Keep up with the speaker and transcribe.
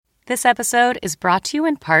This episode is brought to you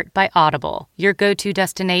in part by Audible, your go-to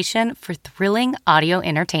destination for thrilling audio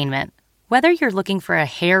entertainment. Whether you're looking for a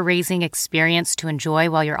hair-raising experience to enjoy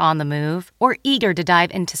while you're on the move or eager to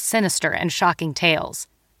dive into sinister and shocking tales,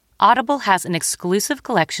 Audible has an exclusive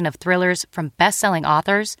collection of thrillers from best-selling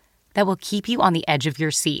authors that will keep you on the edge of your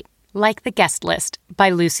seat, like The Guest List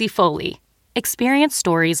by Lucy Foley. Experience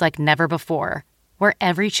stories like never before, where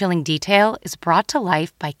every chilling detail is brought to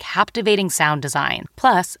life by captivating sound design.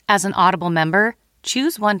 Plus, as an Audible member,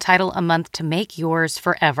 choose one title a month to make yours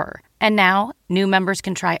forever. And now, new members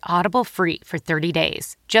can try Audible free for 30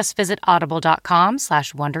 days. Just visit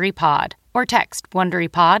audible.com/WonderyPod or text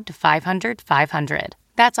WonderyPod to 500-500.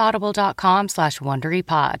 That's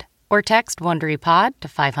audible.com/WonderyPod or text WonderyPod to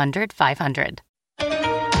 500-500.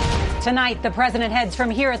 Tonight, the president heads from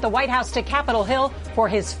here at the White House to Capitol Hill for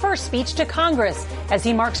his first speech to Congress as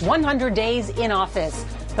he marks 100 days in office.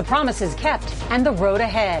 The promises kept and the road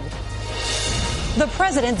ahead. The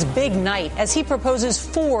president's big night as he proposes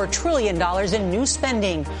 $4 trillion in new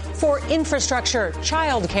spending for infrastructure,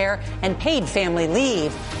 child care, and paid family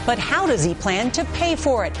leave. But how does he plan to pay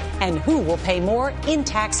for it? And who will pay more in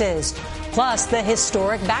taxes? Plus, the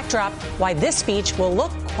historic backdrop, why this speech will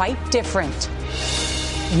look quite different.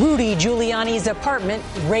 Rudy Giuliani's apartment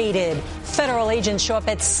raided. Federal agents show up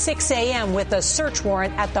at 6 a.m. with a search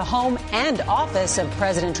warrant at the home and office of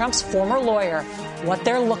President Trump's former lawyer. What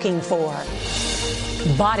they're looking for.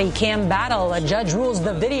 Body cam battle. A judge rules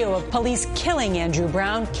the video of police killing Andrew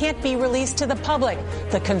Brown can't be released to the public.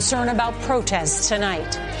 The concern about protests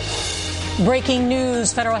tonight. Breaking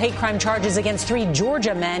news. Federal hate crime charges against 3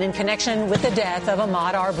 Georgia men in connection with the death of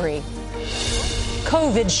Ahmaud Arbery.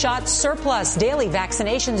 COVID shot surplus. Daily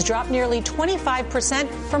vaccinations dropped nearly 25%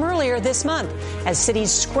 from earlier this month as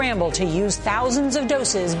cities scramble to use thousands of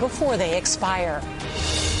doses before they expire.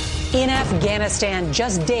 In Afghanistan,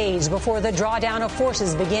 just days before the drawdown of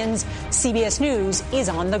forces begins, CBS News is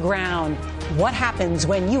on the ground. What happens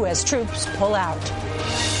when U.S. troops pull out?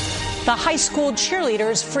 The high school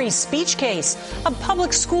cheerleaders' free speech case. A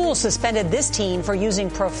public school suspended this teen for using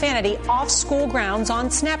profanity off school grounds on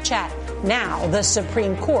Snapchat. Now the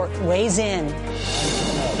Supreme Court weighs in.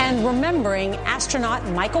 And remembering astronaut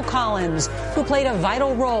Michael Collins, who played a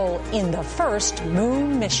vital role in the first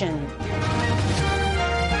moon mission.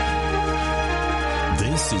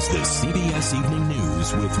 This is the CBS Evening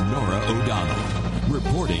News with Norah O'Donnell,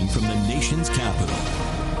 reporting from the nation's capital.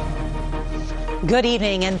 Good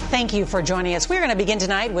evening, and thank you for joining us. We're going to begin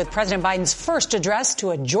tonight with President Biden's first address to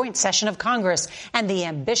a joint session of Congress and the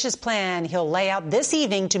ambitious plan he'll lay out this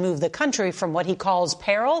evening to move the country from what he calls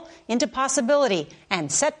peril into possibility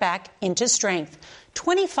and setback into strength.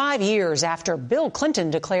 25 years after Bill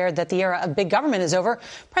Clinton declared that the era of big government is over,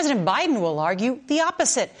 President Biden will argue the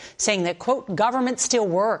opposite, saying that, quote, government still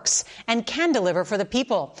works and can deliver for the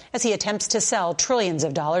people as he attempts to sell trillions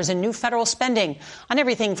of dollars in new federal spending on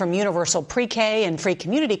everything from universal pre-K and free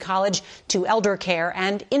community college to elder care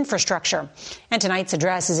and infrastructure. And tonight's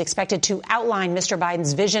address is expected to outline Mr.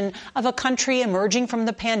 Biden's vision of a country emerging from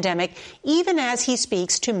the pandemic, even as he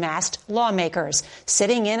speaks to masked lawmakers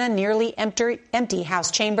sitting in a nearly empty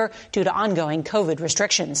House chamber due to ongoing COVID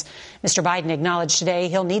restrictions. Mr. Biden acknowledged today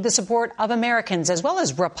he'll need the support of Americans as well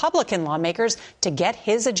as Republican lawmakers to get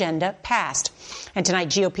his agenda passed. And tonight,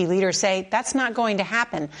 GOP leaders say that's not going to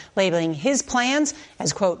happen, labeling his plans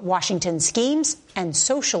as, quote, Washington schemes and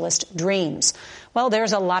socialist dreams. Well,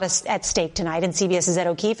 there's a lot at stake tonight, and CBS's Ed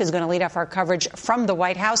O'Keefe is going to lead off our coverage from the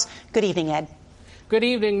White House. Good evening, Ed. Good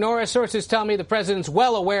evening, Norah. Sources tell me the president's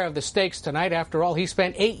well aware of the stakes tonight. After all, he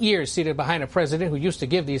spent 8 years seated behind a president who used to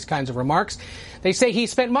give these kinds of remarks. They say he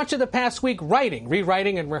spent much of the past week writing,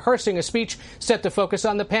 rewriting, and rehearsing a speech set to focus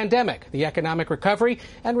on the pandemic, the economic recovery,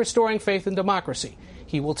 and restoring faith in democracy.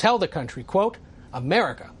 He will tell the country, quote,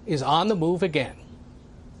 America is on the move again.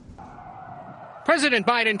 President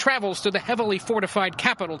Biden travels to the heavily fortified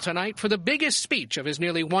Capitol tonight for the biggest speech of his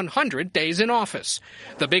nearly 100 days in office.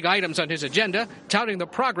 The big items on his agenda, touting the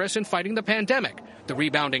progress in fighting the pandemic, the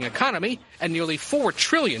rebounding economy, and nearly $4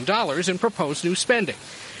 trillion in proposed new spending.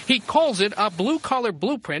 He calls it a blue-collar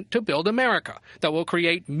blueprint to build America that will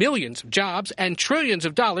create millions of jobs and trillions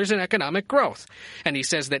of dollars in economic growth. And he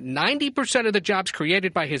says that 90% of the jobs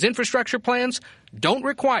created by his infrastructure plans don't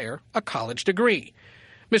require a college degree.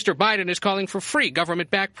 Mr. Biden is calling for free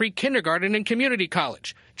government-backed pre-kindergarten and community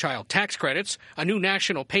college, child tax credits, a new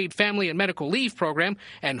national paid family and medical leave program,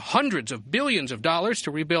 and hundreds of billions of dollars to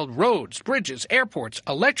rebuild roads, bridges, airports,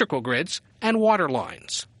 electrical grids, and water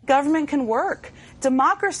lines. Government can work.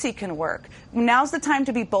 Democracy can work. Now's the time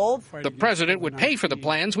to be bold. The president would pay for the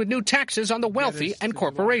plans with new taxes on the wealthy and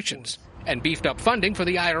corporations. and beefed up funding for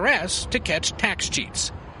the IRS to catch tax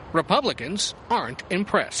cheats. Republicans aren't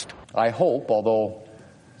impressed. I hope, although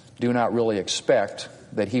do not really expect,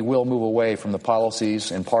 that he will move away from the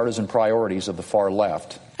policies and partisan priorities of the far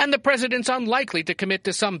left. And the president's unlikely to commit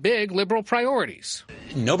to some big liberal priorities.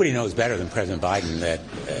 Nobody knows better than President Biden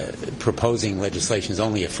that proposing legislation is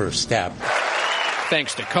only a first step.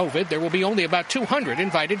 Thanks to COVID, there will be only about 200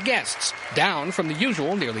 invited guests, down from the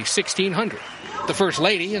usual nearly 1,600. The First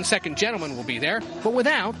Lady and Second Gentleman will be there, but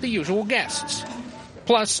without the usual guests.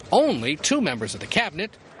 Plus, only 2 members of the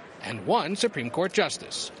cabinet and 1 Supreme Court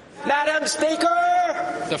justice. Madam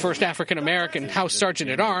Speaker! The first African-American House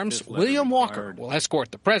Sergeant-at-Arms, William Walker, will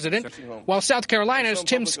escort the president, while South Carolina's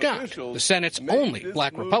Tim Scott, the Senate's only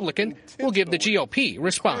black Republican, will give the GOP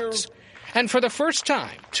response. And for the first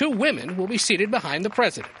time, 2 women will be seated behind the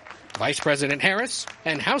president, Vice President Harris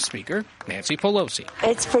and House Speaker Nancy Pelosi.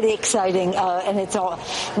 It's pretty exciting, and it's all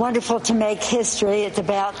wonderful to make history. It's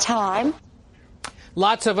about time.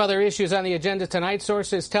 Lots of other issues on the agenda tonight.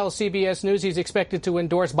 Sources tell CBS News he's expected to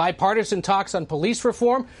endorse bipartisan talks on police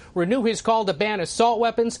reform, renew his call to ban assault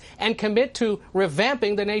weapons, and commit to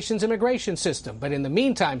revamping the nation's immigration system. But in the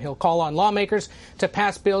meantime, he'll call on lawmakers to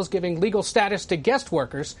pass bills giving legal status to guest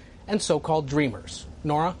workers and so-called dreamers.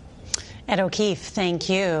 Norah? Ed O'Keefe, thank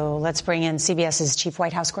you. Let's bring in CBS's chief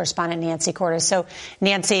White House correspondent, Nancy Cordes. So,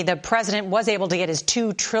 Nancy, the president was able to get his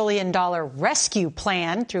 $2 trillion rescue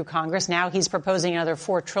plan through Congress. Now he's proposing another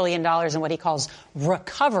 $4 trillion in what he calls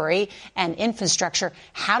recovery and infrastructure.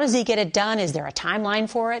 How does he get it done? Is there a timeline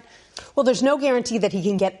for it? Well, there's no guarantee that he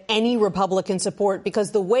can get any Republican support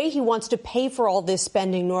because the way he wants to pay for all this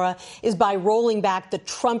spending, Norah, is by rolling back the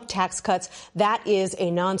Trump tax cuts. That is a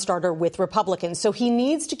non-starter with Republicans. So he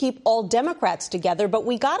needs to keep all Democrats together. But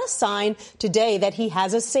we got a sign today that he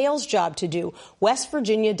has a sales job to do. West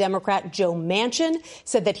Virginia Democrat Joe Manchin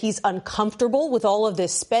said that he's uncomfortable with all of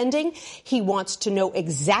this spending. He wants to know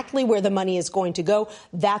exactly where the money is going to go.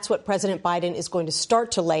 That's what President Biden is going to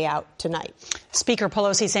start to lay out tonight. Speaker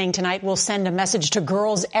Pelosi saying tonight will send a message to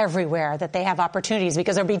girls everywhere that they have opportunities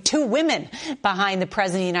because there'll be 2 women behind the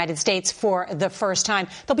president of the United States for the first time.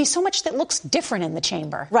 There'll be so much that looks different in the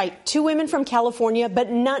chamber. Right. 2 women from California, but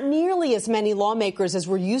not nearly as many lawmakers as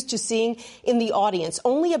we're used to seeing in the audience.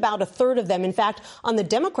 Only about a third of them. In fact, on the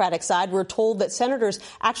Democratic side, we're told that senators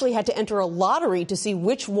actually had to enter a lottery to see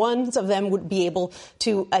which ones of them would be able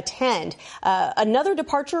to attend. Another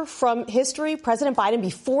departure from history, President Biden,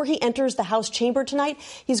 before he enters the House chamber tonight,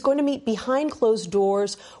 he's going to meet behind closed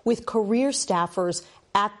doors with career staffers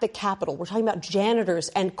at the Capitol. We're talking about janitors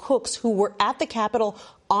and cooks who were at the Capitol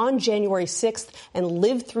on January 6th and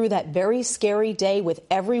lived through that very scary day with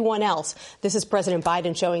everyone else. This is President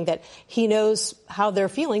Biden showing that he knows how they're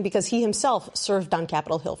feeling because he himself served on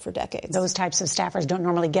Capitol Hill for decades. Those types of staffers don't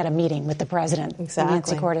normally get a meeting with the president. Exactly.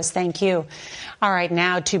 Nancy Cordes, thank you. All right,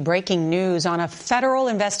 now to breaking news on a federal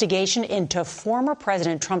investigation into former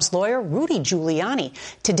President Trump's lawyer, Rudy Giuliani.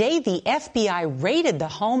 Today, the FBI raided the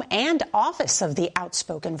home and office of the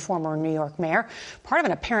outspoken former New York mayor, part of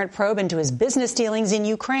an apparent probe into his business dealings in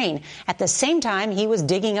Ukraine. At the same time, he was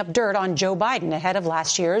digging up dirt on Joe Biden ahead of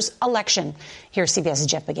last year's election. Here's CBS's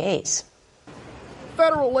Jeff Begays.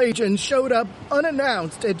 Federal agents showed up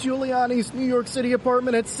unannounced at Giuliani's New York City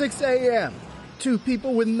apartment at 6 a.m. 2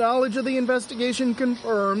 people with knowledge of the investigation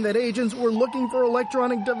confirmed that agents were looking for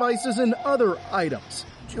electronic devices and other items.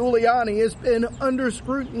 Giuliani has been under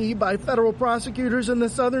scrutiny by federal prosecutors in the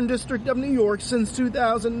Southern District of New York since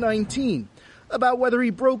 2019 about whether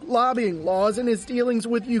he broke lobbying laws in his dealings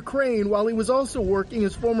with Ukraine while he was also working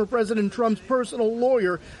as former President Trump's personal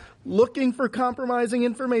lawyer, looking for compromising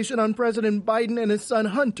information on President Biden and his son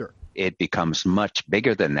Hunter. It becomes much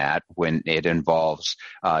bigger than that when it involves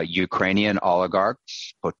Ukrainian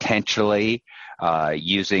oligarchs potentially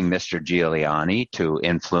using Mr. Giuliani to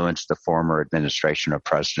influence the former administration of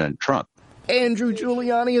President Trump. Andrew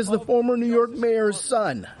Giuliani is the former New York mayor's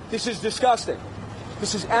son. This is disgusting.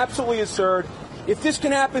 This is absolutely absurd. If this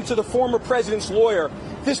can happen to the former president's lawyer,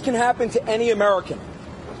 this can happen to any American.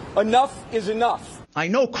 Enough is enough. I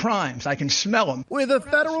know crimes. I can smell them. With a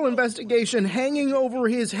federal investigation hanging over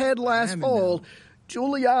his head last fall,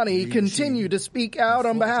 Giuliani continued to speak out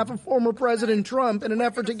on behalf of former President Trump in an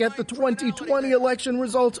effort to get the 2020 election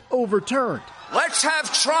results overturned. Let's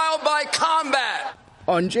have trial by combat.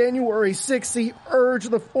 On January 6th, he urged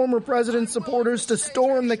the former president's supporters to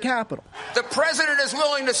storm the Capitol. The president is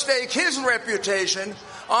willing to stake his reputation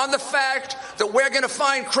on the fact that we're going to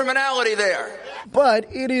find criminality there.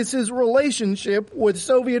 But it is his relationship with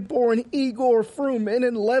Soviet-born Igor Fruman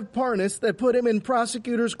and Lev Parnas that put him in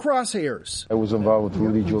prosecutors' crosshairs. I was involved with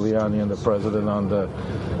Rudy Giuliani and the president on the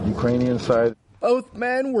Ukrainian side. Both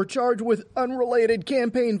men were charged with unrelated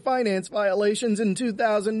campaign finance violations in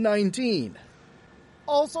 2019.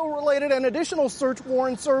 Also related, an additional search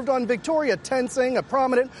warrant served on Victoria Tensing, a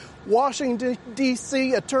prominent Washington,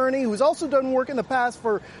 D.C. attorney who's also done work in the past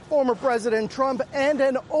for former President Trump, and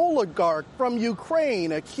an oligarch from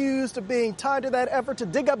Ukraine accused of being tied to that effort to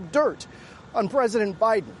dig up dirt on President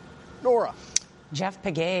Biden. Norah. Jeff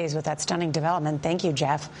Pegues with that stunning development. Thank you,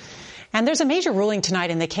 Jeff. And there's a major ruling tonight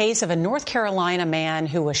in the case of a North Carolina man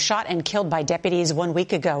who was shot and killed by deputies 1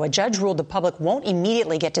 week ago. A judge ruled the public won't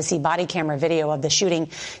immediately get to see body camera video of the shooting.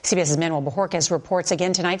 CBS's Manuel Bojorquez reports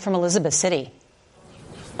again tonight from Elizabeth City.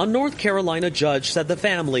 A North Carolina judge said the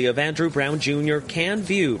family of Andrew Brown Jr. can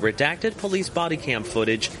view redacted police body cam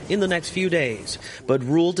footage in the next few days, but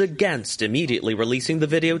ruled against immediately releasing the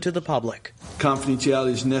video to the public.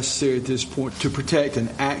 Confidentiality is necessary at this point to protect an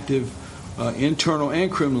active internal and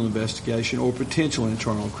criminal investigation or potential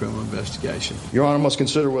internal and criminal investigation. Your Honor must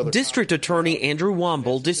consider whether... District Attorney Andrew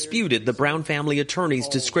Womble disputed the Brown family attorney's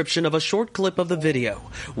description of a short clip of the video.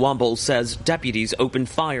 Womble says deputies opened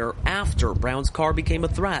fire after Brown's car became a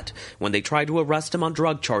threat when they tried to arrest him on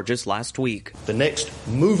drug charges last week. The next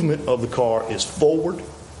movement of the car is forward.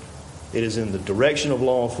 It is in the direction of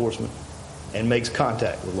law enforcement and makes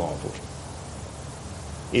contact with law enforcement.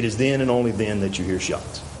 It is then and only then that you hear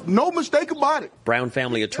shots. No mistake about it. Brown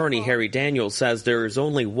family attorney Harry Daniels says there is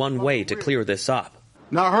only one way to clear this up.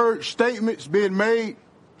 Now I heard statements being made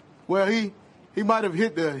where he might have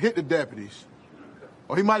hit the deputies,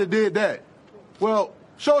 or he might have did that. Well,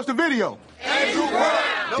 show us the video.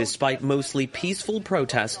 Despite mostly peaceful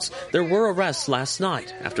protests, there were arrests last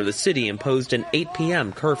night after the city imposed an 8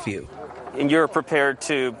 p.m. curfew. And you're prepared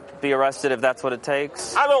to be arrested if that's what it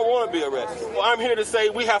takes? I don't want to be arrested. Well, I'm here to say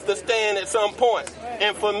we have to stand at some point.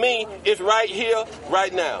 And for me, it's right here,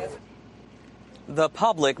 right now. The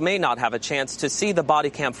public may not have a chance to see the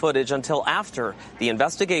body cam footage until after the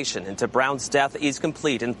investigation into Brown's death is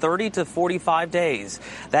complete in 30 to 45 days.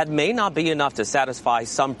 That may not be enough to satisfy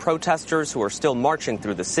some protesters who are still marching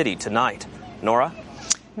through the city tonight. Norah?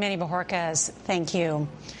 Manny Bojorquez, thank you.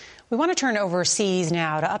 We want to turn overseas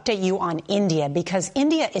now to update you on India, because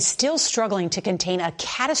India is still struggling to contain a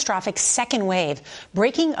catastrophic second wave,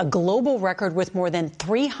 breaking a global record with more than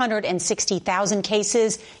 360,000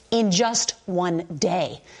 cases in just one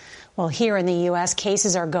day. Well, here in the U.S.,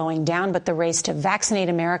 cases are going down, but the race to vaccinate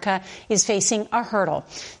America is facing a hurdle.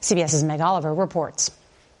 CBS's Meg Oliver reports.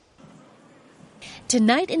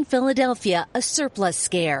 Tonight in Philadelphia, a surplus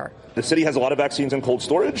scare. The city has a lot of vaccines in cold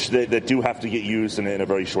storage that do have to get used in a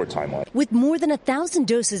very short timeline. With more than 1,000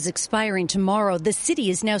 doses expiring tomorrow, the city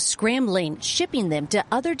is now scrambling, shipping them to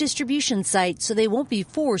other distribution sites so they won't be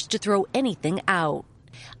forced to throw anything out.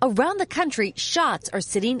 Around the country, shots are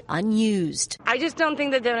sitting unused. I just don't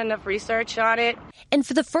think they've done enough research on it. And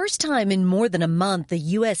for the first time in more than a month, the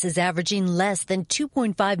U.S. is averaging less than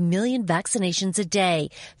 2.5 million vaccinations a day.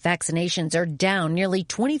 Vaccinations are down nearly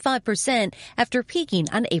 25% after peaking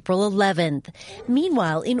on April 11th.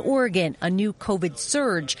 Meanwhile, in Oregon, a new COVID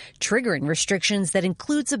surge triggering restrictions that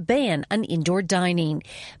includes a ban on indoor dining.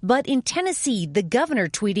 But in Tennessee, the governor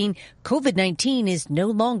tweeting, COVID-19 is no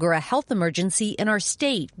longer a health emergency in our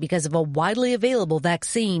state because of a widely available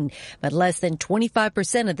vaccine, but less than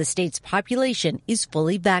 25% of the state's population is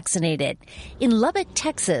fully vaccinated. In Lubbock,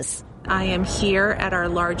 Texas, I am here at our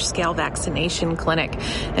large-scale vaccination clinic,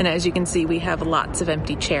 and as you can see, we have lots of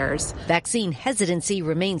empty chairs. Vaccine hesitancy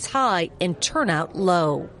remains high and turnout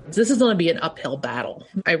low. This is going to be an uphill battle.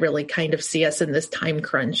 I really kind of see us in this time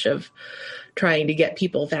crunch of trying to get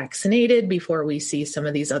people vaccinated before we see some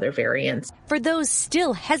of these other variants. For those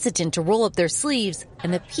still hesitant to roll up their sleeves,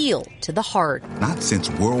 an appeal to the heart. Not since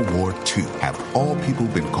World War II have all people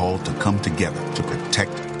been called to come together to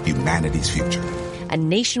protect humanity's future. A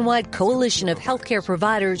nationwide coalition of healthcare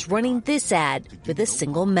providers running this ad with a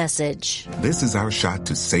single message. This is our shot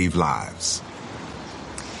to save lives.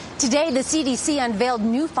 Today, the CDC unveiled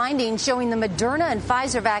new findings showing the Moderna and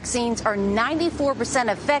Pfizer vaccines are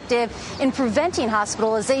 94% effective in preventing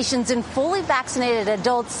hospitalizations in fully vaccinated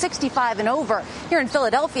adults 65 and over. Here in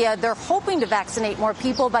Philadelphia, they're hoping to vaccinate more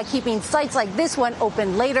people by keeping sites like this one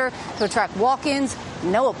open later to attract walk-ins.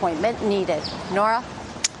 No appointment needed. Norah?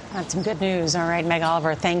 That's some good news. All right, Meg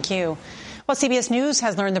Oliver, thank you. Well, CBS News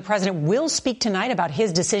has learned the president will speak tonight about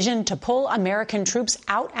his decision to pull American troops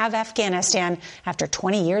out of Afghanistan after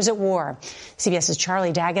 20 years at war. CBS's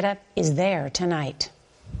Charlie D'Agata is there tonight.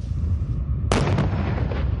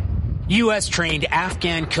 U.S.-trained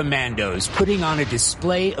Afghan commandos putting on a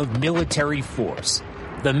display of military force.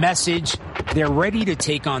 The message, they're ready to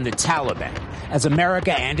take on the Taliban as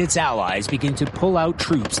America and its allies begin to pull out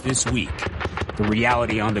troops this week. The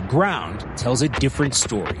reality on the ground tells a different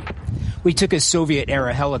story. We took a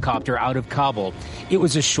Soviet-era helicopter out of Kabul. It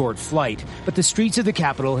was a short flight, but the streets of the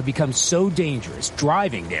capital have become so dangerous,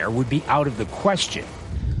 driving there would be out of the question.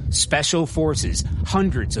 Special forces,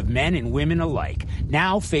 hundreds of men and women alike,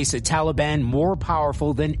 now face a Taliban more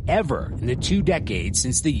powerful than ever in the 2 decades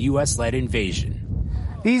since the U.S.-led invasion.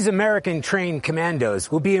 These American-trained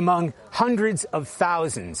commandos will be among hundreds of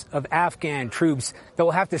thousands of Afghan troops that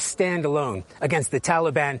will have to stand alone against the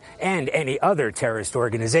Taliban and any other terrorist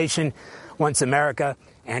organization once America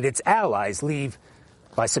and its allies leave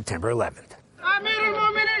by September 11th.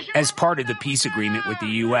 As part of the peace agreement with the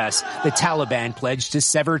U.S., the Taliban pledged to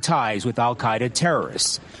sever ties with al-Qaeda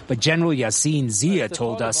terrorists. But General Yassin Zia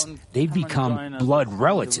told us they've become blood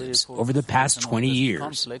relatives over the past 20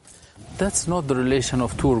 years. That's not the relation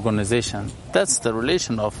of two organizations. That's the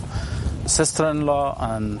relation of sister-in-law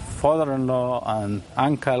and father-in-law and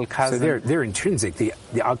uncle, cousin. So they're intrinsic. The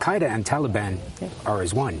al-Qaeda and Taliban are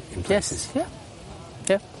as one in places. Yes.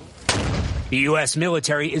 Yeah. The U.S.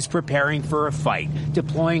 military is preparing for a fight,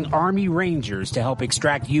 deploying Army Rangers to help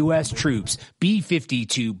extract U.S. troops,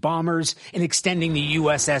 B-52 bombers, and extending the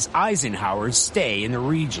USS Eisenhower's stay in the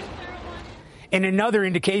region. In another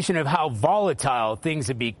indication of how volatile things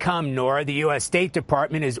have become, Norah, the U.S. State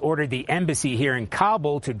Department has ordered the embassy here in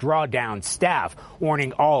Kabul to draw down staff,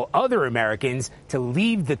 warning all other Americans to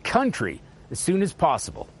leave the country as soon as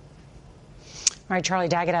possible. All right, Charlie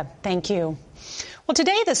D'Agata, thank you. Well,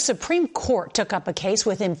 today the Supreme Court took up a case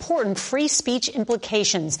with important free speech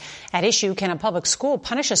implications. At issue, can a public school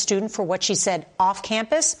punish a student for what she said off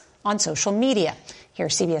campus on social media?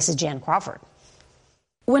 Here's CBS's Jan Crawford.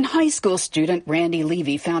 When high school student Brandy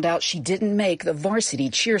Levy found out she didn't make the varsity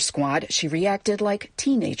cheer squad, she reacted like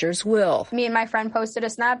teenagers will. Me and my friend posted a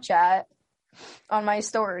Snapchat on my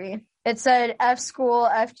story. It said F school,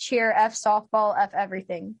 F cheer, F softball, F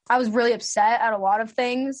everything. I was really upset at a lot of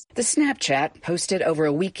things. The Snapchat, posted over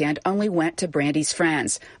a weekend, only went to Brandy's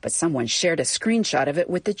friends, but someone shared a screenshot of it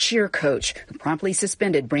with the cheer coach, who promptly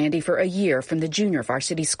suspended Brandy for a year from the junior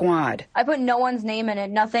varsity squad. I put no one's name in it,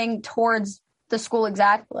 nothing towards the school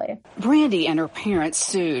exactly. Brandy and her parents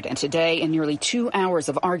sued, and today, in nearly 2 hours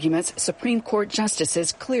of arguments, Supreme Court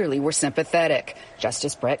justices clearly were sympathetic.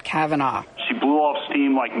 Justice Brett Kavanaugh. She blew off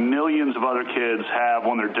steam like millions of other kids have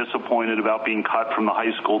when they're disappointed about being cut from the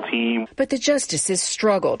high school team. But the justices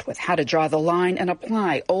struggled with how to draw the line and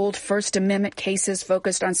apply old First Amendment cases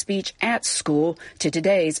focused on speech at school to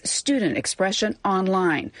today's student expression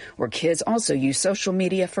online, where kids also use social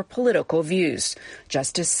media for political views.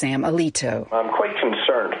 Justice Sam Alito. I'm quite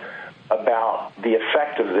concerned about the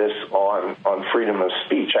effect of this on freedom of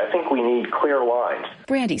speech. I think we need clear lines.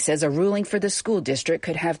 Brandy says a ruling for the school district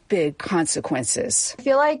could have big consequences. I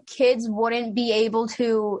feel like kids wouldn't be able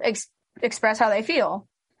to express how they feel.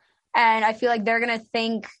 And I feel like they're going to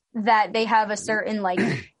think that they have a certain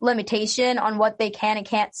limitation on what they can and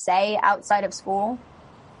can't say outside of school.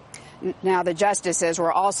 Now, the justices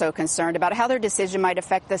were also concerned about how their decision might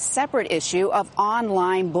affect the separate issue of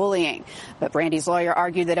online bullying. But Brandy's lawyer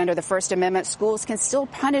argued that under the First Amendment, schools can still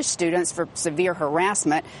punish students for severe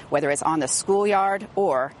harassment, whether it's on the schoolyard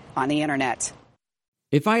or on the internet.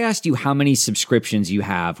 If I asked you how many subscriptions you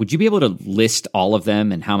have, would you be able to list all of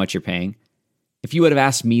them and how much you're paying? If you would have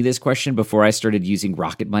asked me this question before I started using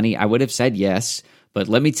Rocket Money, I would have said yes. But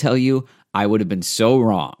let me tell you, I would have been so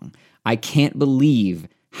wrong. I can't believe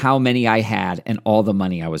how many I had and all the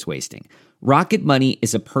money I was wasting. Rocket Money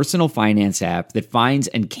is a personal finance app that finds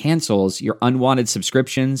and cancels your unwanted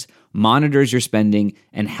subscriptions, monitors your spending,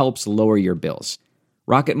 and helps lower your bills.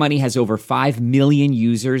 Rocket Money has over 5 million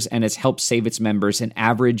users and has helped save its members an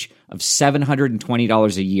average of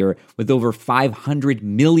 $720 a year with over 500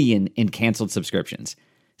 million in canceled subscriptions.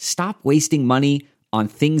 Stop wasting money on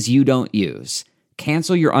things you don't use.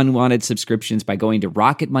 Cancel your unwanted subscriptions by going to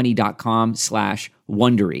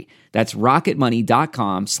rocketmoney.com/Wondery. That's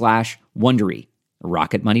rocketmoney.com/Wondery.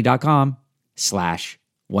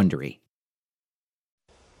 rocketmoney.com/Wondery.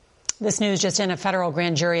 This news just in: a federal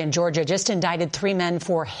grand jury in Georgia just indicted 3 men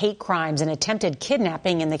for hate crimes and attempted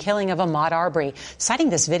kidnapping in the killing of Ahmaud Arbery. Citing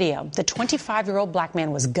this video, the 25-year-old black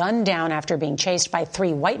man was gunned down after being chased by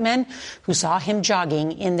 3 white men who saw him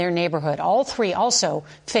jogging in their neighborhood. All 3 also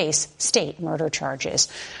face state murder charges.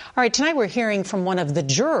 All right, tonight we're hearing from one of the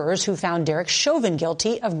jurors who found Derek Chauvin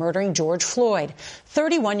guilty of murdering George Floyd.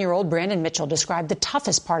 31-year-old Brandon Mitchell described the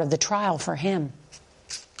toughest part of the trial for him.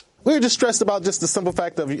 We were just stressed about just the simple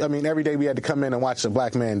fact of, every day we had to come in and watch a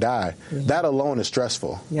black man die. Mm-hmm. That alone is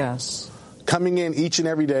stressful. Yes. Coming in each and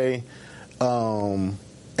every day and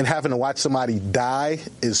having to watch somebody die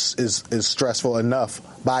is stressful enough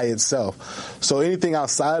by itself. So anything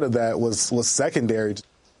outside of that was secondary.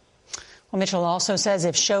 Well, Mitchell also says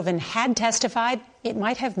if Chauvin had testified, it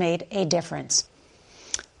might have made a difference.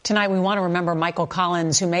 Tonight, we want to remember Michael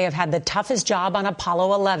Collins, who may have had the toughest job on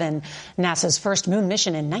Apollo 11, NASA's first moon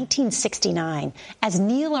mission in 1969. As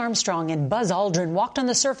Neil Armstrong and Buzz Aldrin walked on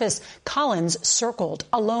the surface, Collins circled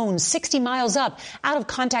alone 60 miles up, out of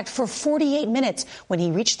contact for 48 minutes when he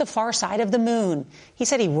reached the far side of the moon. He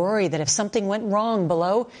said he worried that if something went wrong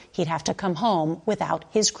below, he'd have to come home without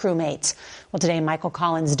his crewmates. Well, today, Michael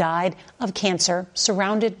Collins died of cancer,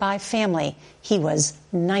 surrounded by family. He was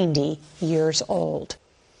 90 years old.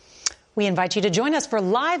 We invite you to join us for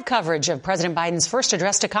live coverage of President Biden's first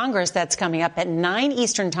address to Congress. That's coming up at 9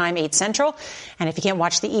 Eastern Time, 8 Central. And if you can't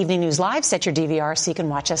watch the evening news live, set your DVR so you can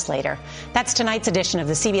watch us later. That's tonight's edition of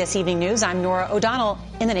the CBS Evening News. I'm Norah O'Donnell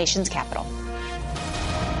in the nation's capital.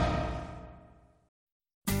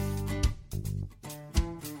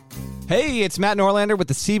 Hey, it's Matt Norlander with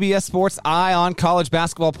the CBS Sports Eye on College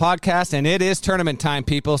Basketball podcast, and it is tournament time,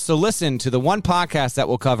 people. So listen to the one podcast that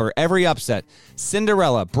will cover every upset,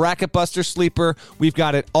 Cinderella, Bracket Buster, Sleeper. We've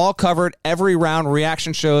got it all covered, every round,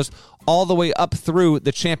 reaction shows, all the way up through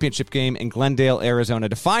the championship game in Glendale, Arizona.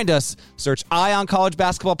 To find us, search Eye on College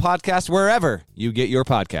Basketball podcast wherever you get your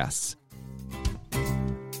podcasts.